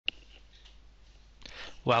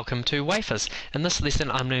Welcome to Wafers. In this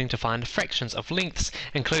lesson I'm learning to find fractions of lengths,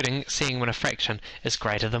 including seeing when a fraction is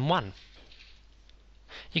greater than 1.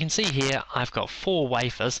 You can see here I've got 4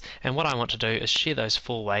 wafers, and what I want to do is share those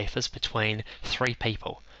 4 wafers between 3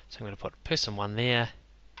 people. So I'm going to put person 1 there,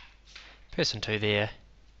 person 2 there,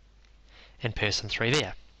 and person 3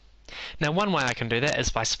 there. Now one way I can do that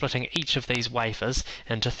is by splitting each of these wafers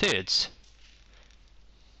into thirds.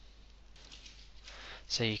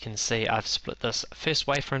 So you can see I've split this first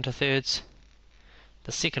wafer into thirds,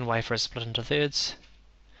 the second wafer is split into thirds,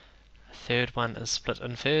 the third one is split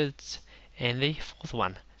in thirds, and the fourth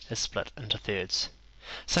one is split into thirds.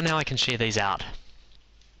 So now I can share these out.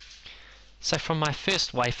 So from my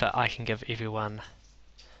first wafer I can give everyone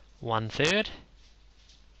 1/3.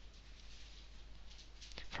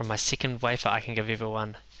 From my second wafer I can give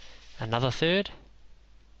everyone another third.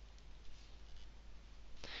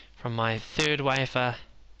 From my third wafer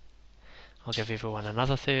I'll give everyone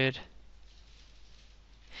another third.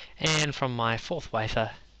 And from my fourth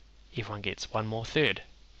wafer everyone gets one more third.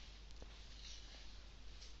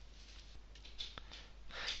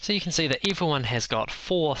 So you can see that everyone has got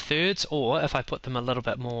 4 thirds, or if I put them a little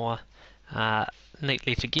bit more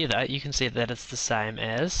neatly together, you can see that it's the same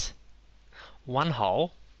as 1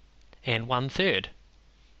 whole and 1/3.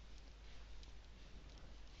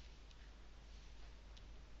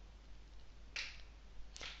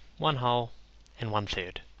 One whole and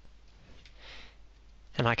 1/3.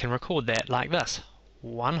 And I can record that like this: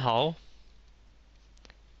 1 whole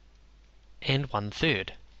and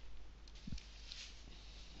 1/3.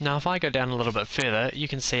 Now if I go down a little bit further, you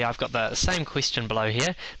can see I've got the same question below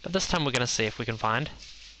here, but this time we're going to see if we can find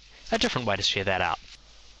a different way to share that out.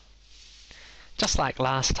 Just like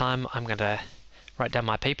last time, I'm going to write down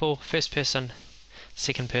my people: first person,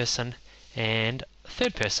 second person, and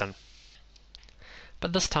third person.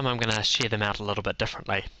 But this time I'm going to share them out a little bit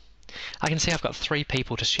differently. I can see I've got 3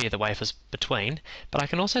 people to share the wafers between, but I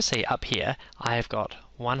can also see up here I've got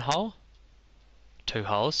 1 whole, 2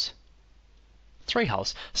 wholes, 3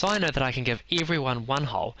 wholes. So I know that I can give everyone 1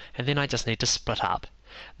 whole, and then I just need to split up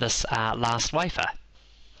this last wafer.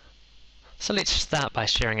 So let's start by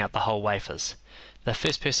sharing out the whole wafers. The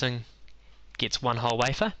first person gets 1 whole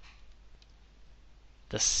wafer.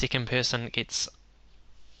 The second person gets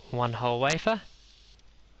 1 whole wafer.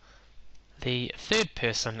 The third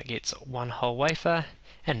person gets 1 whole wafer,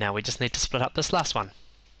 and now we just need to split up this last one.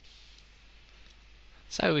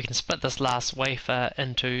 So we can split this last wafer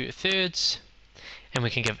into thirds, and we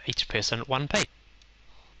can give each person 1 piece.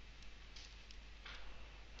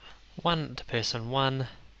 1 to person 1,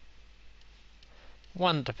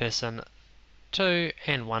 1 to person 2,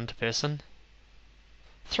 and 1 to person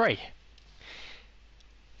 3.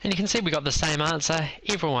 And you can see we got the same answer.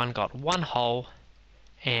 Everyone got 1 whole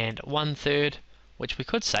and 1/3, which we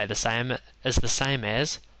could say is the same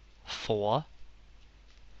as 4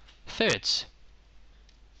 thirds.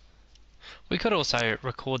 We could also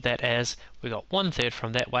record that as we got 1/3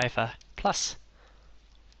 from that wafer plus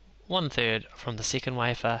 1/3 from the second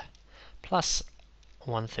wafer plus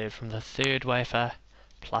 1/3 from the third wafer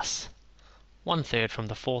plus 1/3 from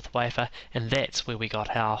the fourth wafer, and that's where we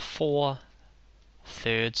got our 4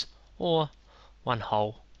 thirds, or 1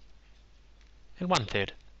 whole and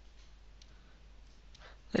 1/3.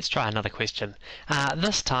 Let's try another question.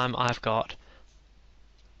 This time I've got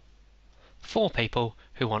 4 people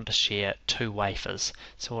who want to share 2 wafers,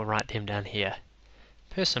 so we'll write them down here: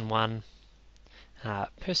 person 1,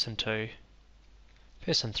 person 2,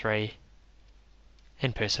 person 3,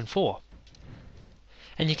 and person 4.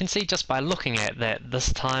 And you can see just by looking at that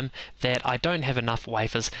this time that I don't have enough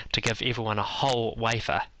wafers to give everyone a whole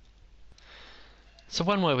wafer. So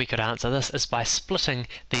one way we could answer this is by splitting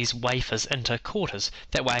these wafers into quarters.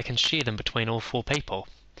 That way I can share them between all 4 people.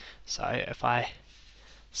 So if I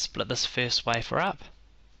split this first wafer up,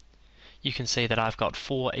 you can see that I've got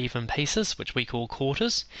 4 even pieces, which we call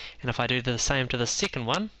quarters. And if I do the same to the second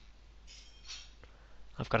one,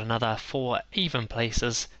 I've got another 4 even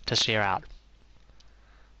pieces to share out.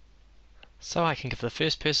 So I can give the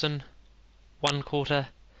first person 1/4,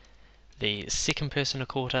 the second person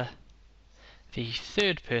 1/4, the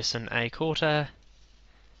third person 1/4,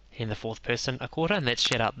 and the fourth person 1/4, and that's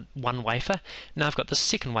shared out 1 wafer. Now I've got the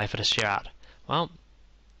second wafer to share out. Well,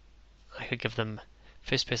 I could give them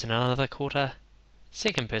first person another 1/4,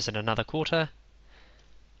 second person another 1/4,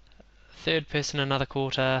 third person another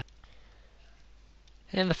 1/4,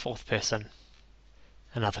 and the fourth person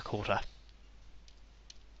another 1/4.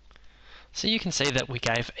 So you can see that we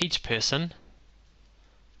gave each person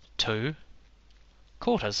 2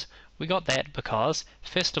 quarters. We got that because,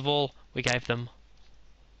 first of all, we gave them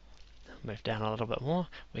move down a little bit more,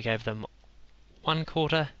 we gave them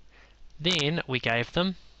 1/4, then we gave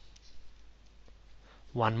them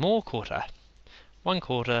one more quarter.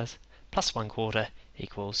 1/4 plus 1/4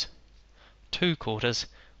 equals 2/4,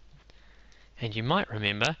 and you might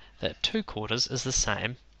remember that 2/4 is the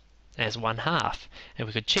same as 1/2, and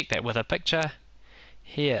we could check that with a picture.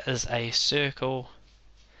 Here is a circle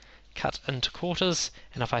cut into quarters,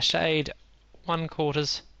 and if I shade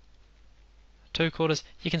 1/4, 2/4,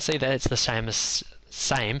 you can see that it's the same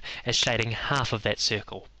as shading half of that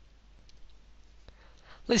circle.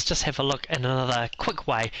 Let's just have a look at another quick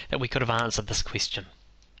way that we could have answered this question.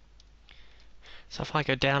 So if I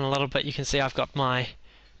go down a little bit, you can see I've got my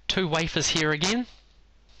 2 wafers here again.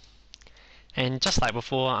 And just like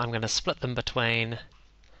before, I'm going to split them between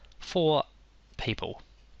 4 people.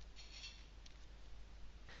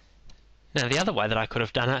 Now the other way that I could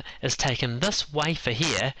have done it is taken this wafer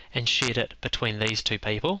here and shared it between these 2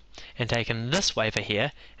 people, and taken this wafer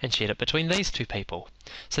here and shared it between these 2 people.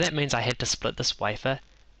 So that means I had to split this wafer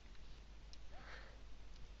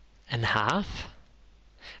in half,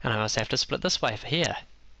 and I also have to split this wafer here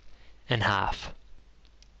in half.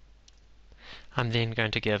 I'm then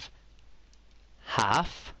going to give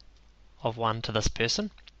half of one to this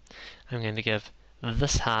person. I'm going to give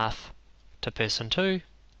this half to person 2,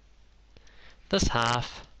 this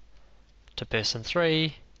half to person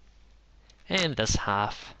 3, and this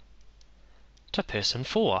half to person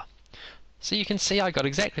 4. So you can see I got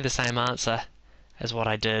exactly the same answer as what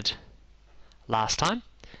I did last time.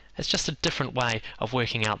 It's just a different way of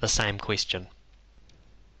working out the same question.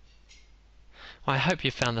 I hope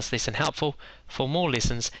you found this lesson helpful. For more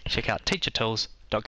lessons, check out teachertools.com.